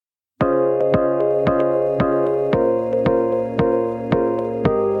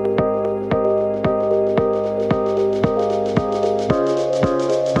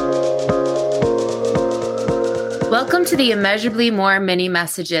the Immeasurably More mini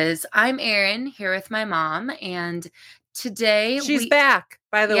messages. I'm Erin here with my mom, and today she's back,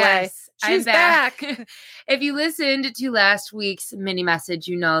 by the way. She's back. If you listened to last week's mini message,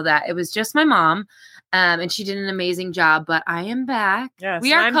 you know that it was just my mom, and she did an amazing job, but I am back. Yes,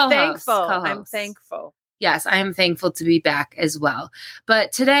 we are I'm co-hosts. thankful. I'm thankful. Yes, I am thankful to be back as well.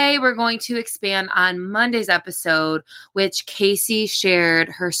 But today we're going to expand on Monday's episode, which Casey shared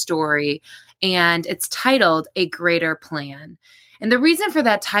her story, and it's titled A Greater Plan. And the reason for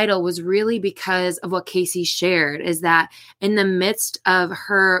that title was really because of what Casey shared, is that in the midst of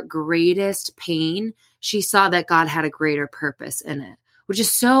her greatest pain, she saw that God had a greater purpose in it, which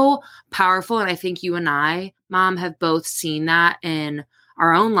is so powerful. And I think you and I, Mom, have both seen that in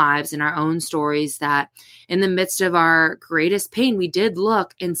our own lives, in our own stories, that in the midst of our greatest pain, we did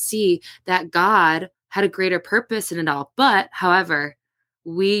look and see that God had a greater purpose in it all. But, however,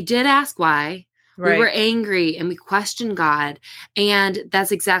 we did ask why. Right. We were angry and we questioned God. And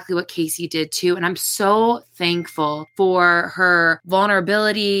that's exactly what Casey did too. And I'm so thankful for her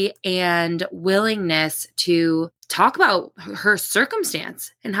vulnerability and willingness to talk about her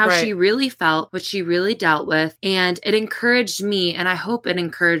circumstance and how she really felt, what she really dealt with. And it encouraged me, and I hope it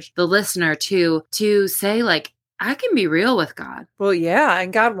encouraged the listener too, to say, like, I can be real with God. Well, yeah.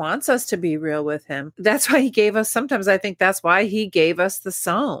 And God wants us to be real with him. That's why he gave us, sometimes I think that's why he gave us the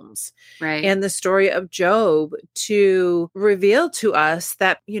Psalms and the story of Job, to reveal to us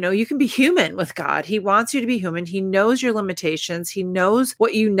that, you can be human with God. He wants you to be human. He knows your limitations. He knows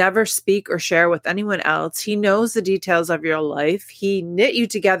what you never speak or share with anyone else. He knows the details of your life. He knit you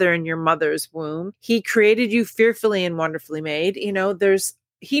together in your mother's womb. He created you fearfully and wonderfully made.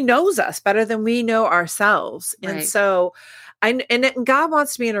 He knows us better than we know ourselves. Right. And so and God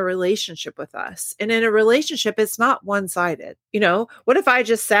wants to be in a relationship with us. And in a relationship, it's not one-sided. What if I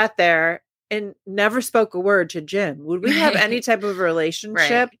just sat there and never spoke a word to Jim? Would we have any type of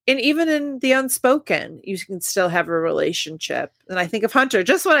relationship? Right. And even in the unspoken, you can still have a relationship. And I think of Hunter.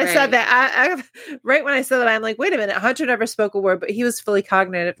 Just when I said that, right when I said that, I'm like, wait a minute, Hunter never spoke a word, but he was fully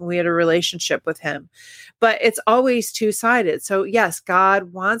cognitive and we had a relationship with him. But it's always two-sided. So yes,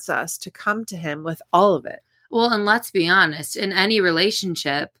 God wants us to come to him with all of it. Well, and let's be honest, in any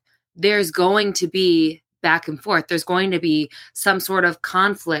relationship, there's going to be back and forth. There's going to be some sort of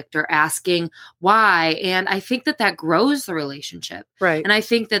conflict or asking why. And I think that grows the relationship. Right. And I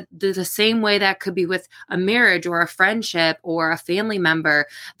think that the same way that could be with a marriage or a friendship or a family member,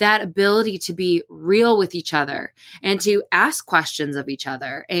 that ability to be real with each other and to ask questions of each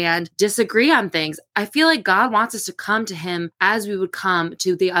other and disagree on things. I feel like God wants us to come to him as we would come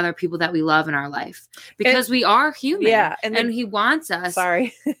to the other people that we love in our life, because we are human. Yeah. And he wants us.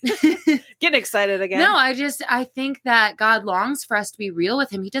 Sorry. Getting excited again. No, I think that God longs for us to be real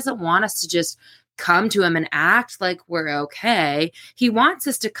with him. He doesn't want us to just come to him and act like we're okay. He wants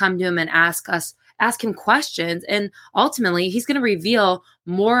us to come to him and ask him questions. And ultimately, he's going to reveal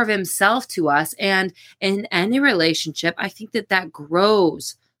more of himself to us. And in any relationship, I think that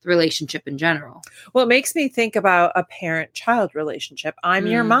grows the relationship in general. Well, it makes me think about a parent-child relationship. I'm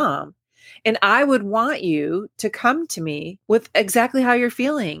your mom. And I would want you to come to me with exactly how you're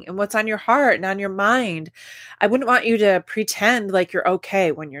feeling and what's on your heart and on your mind. I wouldn't want you to pretend like you're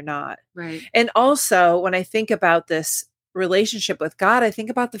okay when you're not. Right. And also, when I think about this relationship with God, I think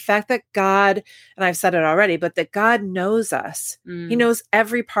about the fact that God, and I've said it already, but that God knows us. He knows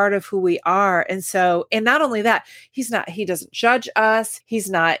every part of who we are. And so, and not only that, he doesn't judge us. He's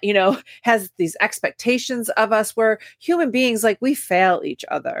not, has these expectations of us. We're human beings, like we fail each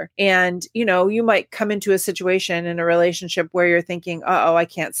other. And, you might come into a situation in a relationship where you're thinking, I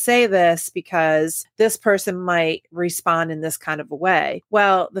can't say this because this person might respond in this kind of a way.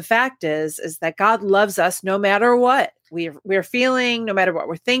 Well, the fact is that God loves us no matter what we're feeling, no matter what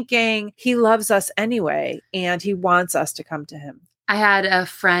we're thinking. He loves us anyway, and he wants us to come to him. I had a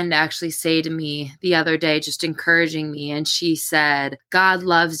friend actually say to me the other day, just encouraging me, and she said, God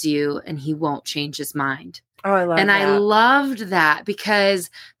loves you and he won't change his mind. Oh, I love that. And I loved that, because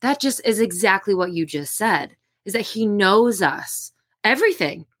that just is exactly what you just said, is that he knows us.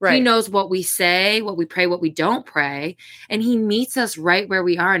 Everything. Right. He knows what we say, what we pray, what we don't pray, and he meets us right where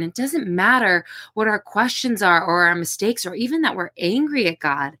we are. And it doesn't matter what our questions are or our mistakes or even that we're angry at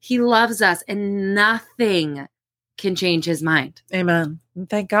God. He loves us and nothing can change his mind. Amen. And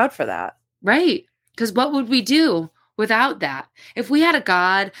thank God for that. Right. Because what would we do without that? If we had a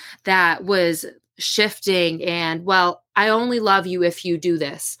God that was shifting and, well, I only love you if you do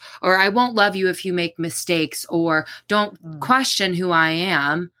this, or I won't love you if you make mistakes, or don't question who I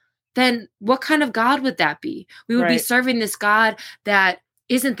am, then what kind of God would that be? We would be serving this God that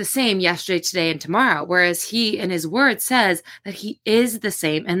isn't the same yesterday, today, and tomorrow. Whereas he in his word says that he is the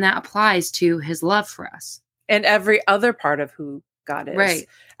same, and that applies to his love for us. And every other part of who God is. Right.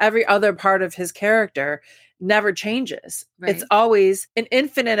 Every other part of his character never changes. Right. It's always an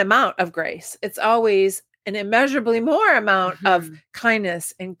infinite amount of grace. It's always an immeasurably more amount of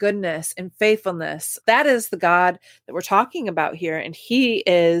kindness and goodness and faithfulness. That is the God that we're talking about here. And he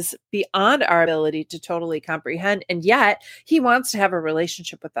is beyond our ability to totally comprehend. And yet he wants to have a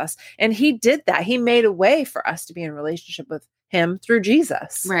relationship with us. And he did that. He made a way for us to be in relationship with him through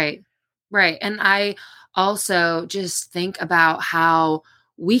Jesus. Right. Right. And I also just think about how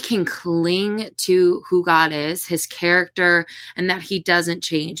we can cling to who God is, his character, and that he doesn't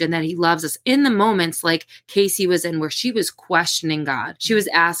change and that he loves us in the moments like Casey was in where she was questioning God. She was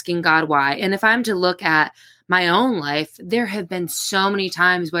asking God why. And if I'm to look at my own life, there have been so many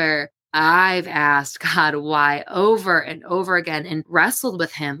times where I've asked God why over and over again and wrestled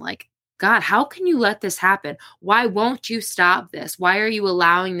with him like, God, how can you let this happen? Why won't you stop this? Why are you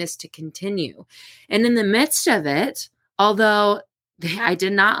allowing this to continue? And in the midst of it, although I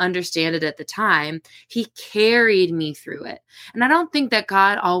did not understand it at the time, he carried me through it. And I don't think that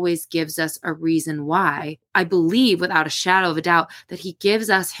God always gives us a reason why. I believe without a shadow of a doubt that he gives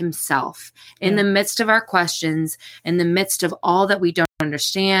us himself in the midst of our questions, in the midst of all that we don't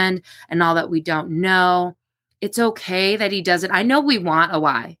understand and all that we don't know. It's okay that he doesn't. I know we want a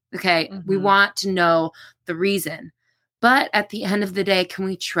why. Okay. We want to know the reason. But at the end of the day, can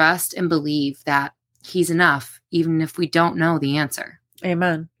we trust and believe that he's enough, even if we don't know the answer?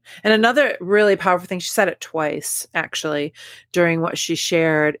 Amen. And another really powerful thing, she said it twice, actually, during what she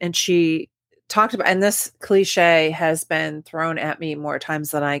shared. And she talked about, and this cliche has been thrown at me more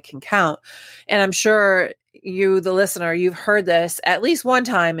times than I can count. And I'm sure you, the listener, you've heard this at least one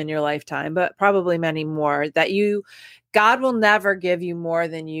time in your lifetime, but probably many more, that God will never give you more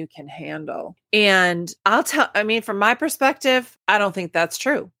than you can handle. And from my perspective, I don't think that's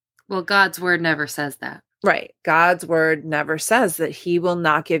true. Well, God's word never says that. Right. God's word never says that he will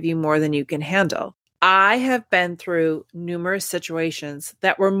not give you more than you can handle. I have been through numerous situations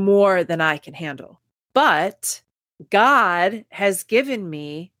that were more than I can handle, but God has given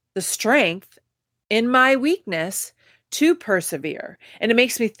me the strength in my weakness to persevere. And it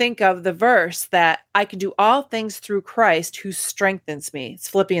makes me think of the verse that I can do all things through Christ who strengthens me. It's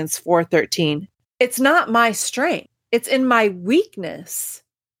Philippians 4:13. It's not my strength. It's in my weakness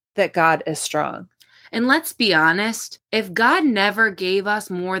that God is strong. And let's be honest, if God never gave us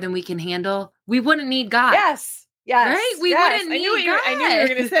more than we can handle, we wouldn't need God. Yes. Right? We wouldn't need God. I knew you were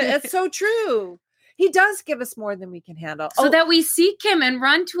going to say that. That's so true. He does give us more than we can handle. So that we seek him and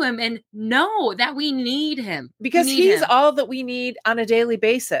run to him and know that we need him. Because he's all that we need on a daily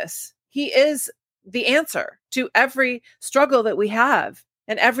basis. He is the answer to every struggle that we have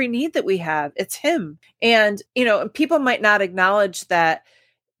and every need that we have. It's him. And, people might not acknowledge that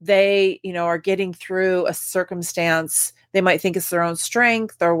they, are getting through a circumstance. They might think it's their own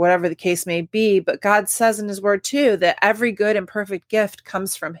strength or whatever the case may be. But God says in his word too, that every good and perfect gift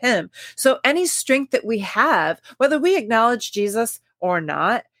comes from him. So any strength that we have, whether we acknowledge Jesus or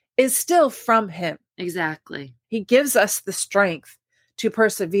not, is still from him. Exactly. He gives us the strength to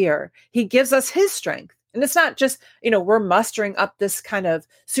persevere. He gives us his strength. And it's not just, we're mustering up this kind of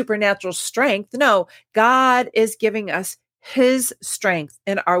supernatural strength. No, God is giving us his strength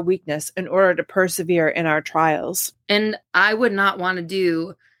in our weakness in order to persevere in our trials. And I would not want to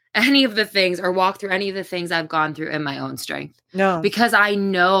do any of the things or walk through any of the things I've gone through in my own strength. No. Because I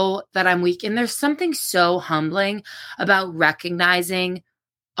know that I'm weak. And there's something so humbling about recognizing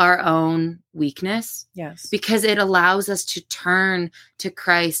our own weakness. Yes. Because it allows us to turn to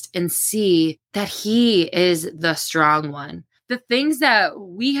Christ and see that he is the strong one. The things that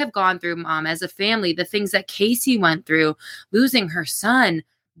we have gone through, Mom, as a family, the things that Casey went through, losing her son,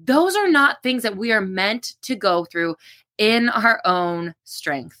 those are not things that we are meant to go through in our own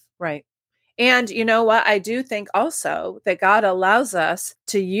strength. Right. And you know what? I do think also that God allows us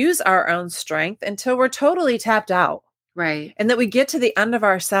to use our own strength until we're totally tapped out. Right. And that we get to the end of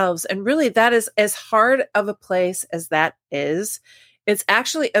ourselves. And really, that is as hard of a place as that is. It's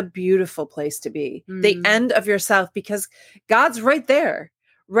actually a beautiful place to be, the end of yourself, because God's right there,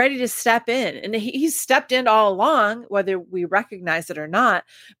 ready to step in. And he's stepped in all along, whether we recognize it or not.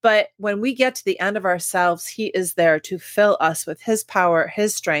 But when we get to the end of ourselves, he is there to fill us with his power,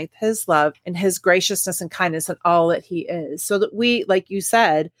 his strength, his love, and his graciousness and kindness and all that he is. So that we, like you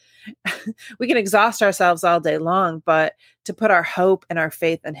said, we can exhaust ourselves all day long, but to put our hope and our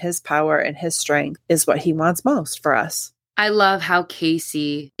faith in his power and his strength is what he wants most for us. I love how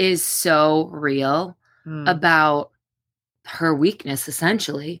Casey is so real about her weakness,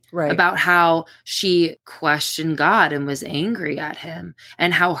 essentially, Right. about how she questioned God and was angry at him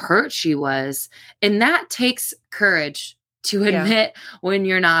and how hurt she was. And that takes courage to admit when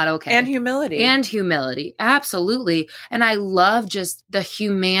you're not okay. And humility. And humility. Absolutely. And I love just the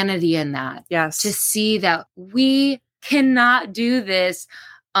humanity in that. Yes. To see that we cannot do this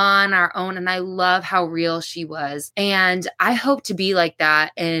on our own. And I love how real she was. And I hope to be like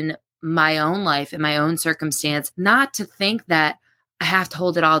that in my own life, in my own circumstance, not to think that I have to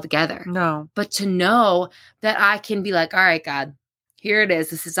hold it all together. No. But to know that I can be like, all right, God, here it is.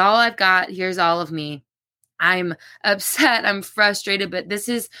 This is all I've got. Here's all of me. I'm upset. I'm frustrated, but this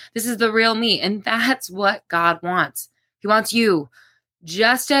is the real me. And that's what God wants. He wants you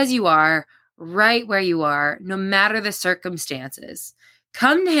just as you are, right where you are, no matter the circumstances.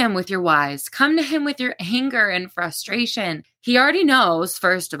 Come to him with your whys. Come to him with your anger and frustration. He already knows,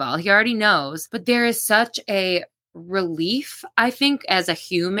 first of all. He already knows. But there is such a relief, I think, as a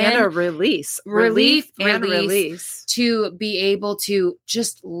human. And a release. Relief and release. To be able to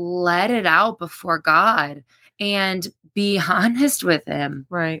just let it out before God and be honest with him.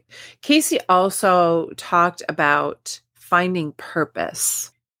 Right. Casey also talked about finding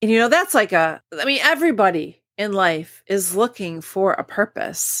purpose. And that's like everybody in life is looking for a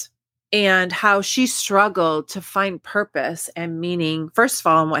purpose, and how she struggled to find purpose and meaning, first of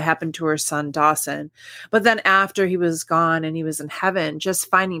all, in what happened to her son, Dawson, but then after he was gone and he was in heaven, just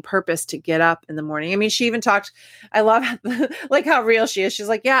finding purpose to get up in the morning. I mean, she even talked, I love like how real she is. She's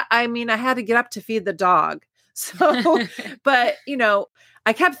like, yeah, I had to get up to feed the dog. So, but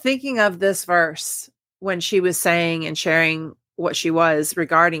I kept thinking of this verse when she was saying and sharing what she was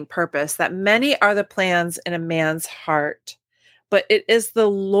regarding purpose, that many are the plans in a man's heart, but it is the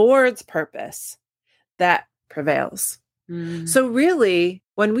Lord's purpose that prevails. So really,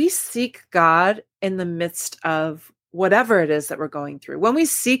 when we seek God in the midst of whatever it is that we're going through, when we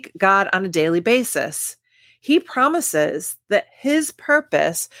seek God on a daily basis, he promises that his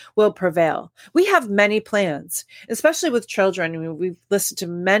purpose will prevail. We have many plans, especially with children. I mean, we've listened to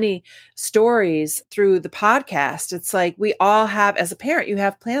many stories through the podcast. It's like we all have, as a parent, you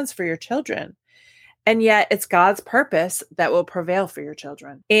have plans for your children. And yet it's God's purpose that will prevail for your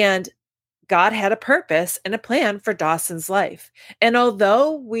children. And God had a purpose and a plan for Dawson's life. And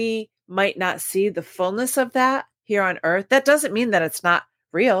although we might not see the fullness of that here on earth, that doesn't mean that it's not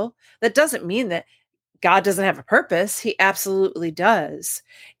real. That doesn't mean that God doesn't have a purpose. He absolutely does.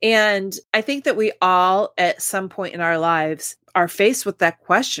 And I think that we all at some point in our lives are faced with that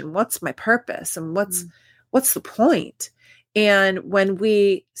question, what's my purpose? And what's the point? And when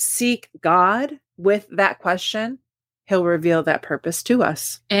we seek God with that question, he'll reveal that purpose to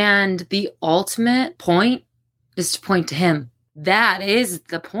us. And the ultimate point is to point to him. That is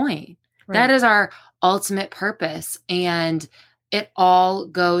the point. Right. That is our ultimate purpose. And it all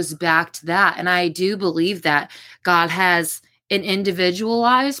goes back to that. And I do believe that God has an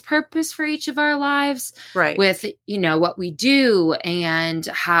individualized purpose for each of our lives, right? With, what we do and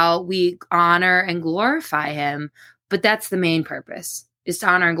how we honor and glorify him. But that's the main purpose, is to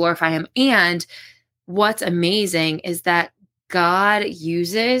honor and glorify him. And what's amazing is that God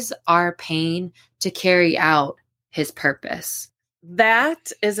uses our pain to carry out his purpose.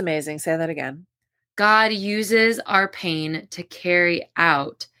 That is amazing. Say that again. God uses our pain to carry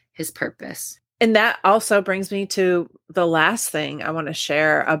out his purpose. And that also brings me to the last thing I want to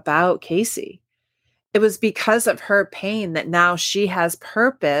share about Casey. It was because of her pain that now she has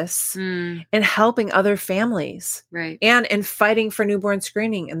purpose in helping other families. Right. And in fighting for newborn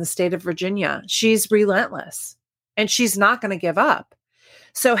screening in the state of Virginia. She's relentless and she's not going to give up.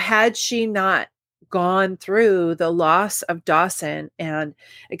 So had she not gone through the loss of Dawson and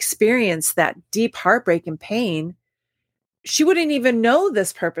experienced that deep heartbreak and pain, she wouldn't even know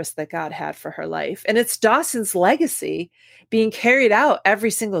this purpose that God had for her life. And it's Dawson's legacy being carried out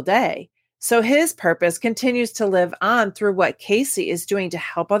every single day. So his purpose continues to live on through what Casey is doing to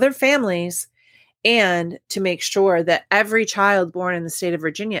help other families and to make sure that every child born in the state of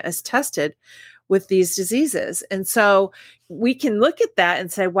Virginia is tested with these diseases. And so we can look at that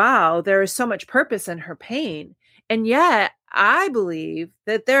and say, wow, there is so much purpose in her pain. And yet I believe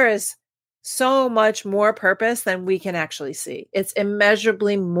that there is so much more purpose than we can actually see. It's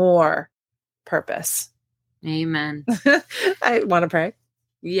immeasurably more purpose. Amen. I want to pray.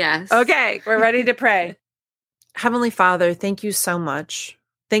 Yes. Okay, we're ready to pray. Heavenly Father, thank you so much.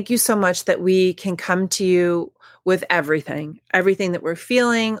 Thank you so much that we can come to you with everything that we're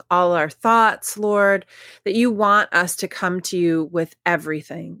feeling, all our thoughts, Lord, that you want us to come to you with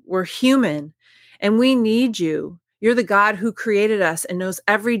everything. We're human and we need you. You're the God who created us and knows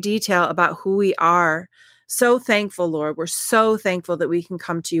every detail about who we are. So thankful, Lord. We're so thankful that we can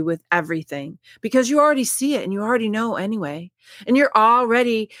come to you with everything because you already see it and you already know anyway. And you're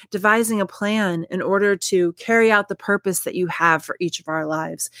already devising a plan in order to carry out the purpose that you have for each of our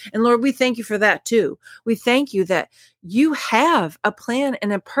lives. And Lord, we thank you for that too. We thank you that you have a plan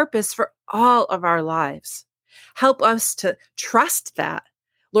and a purpose for all of our lives. Help us to trust that,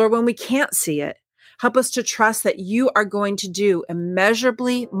 Lord, when we can't see it. Help us to trust that you are going to do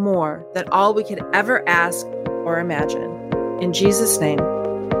immeasurably more than all we could ever ask or imagine. In Jesus' name,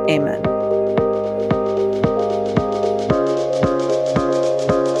 amen.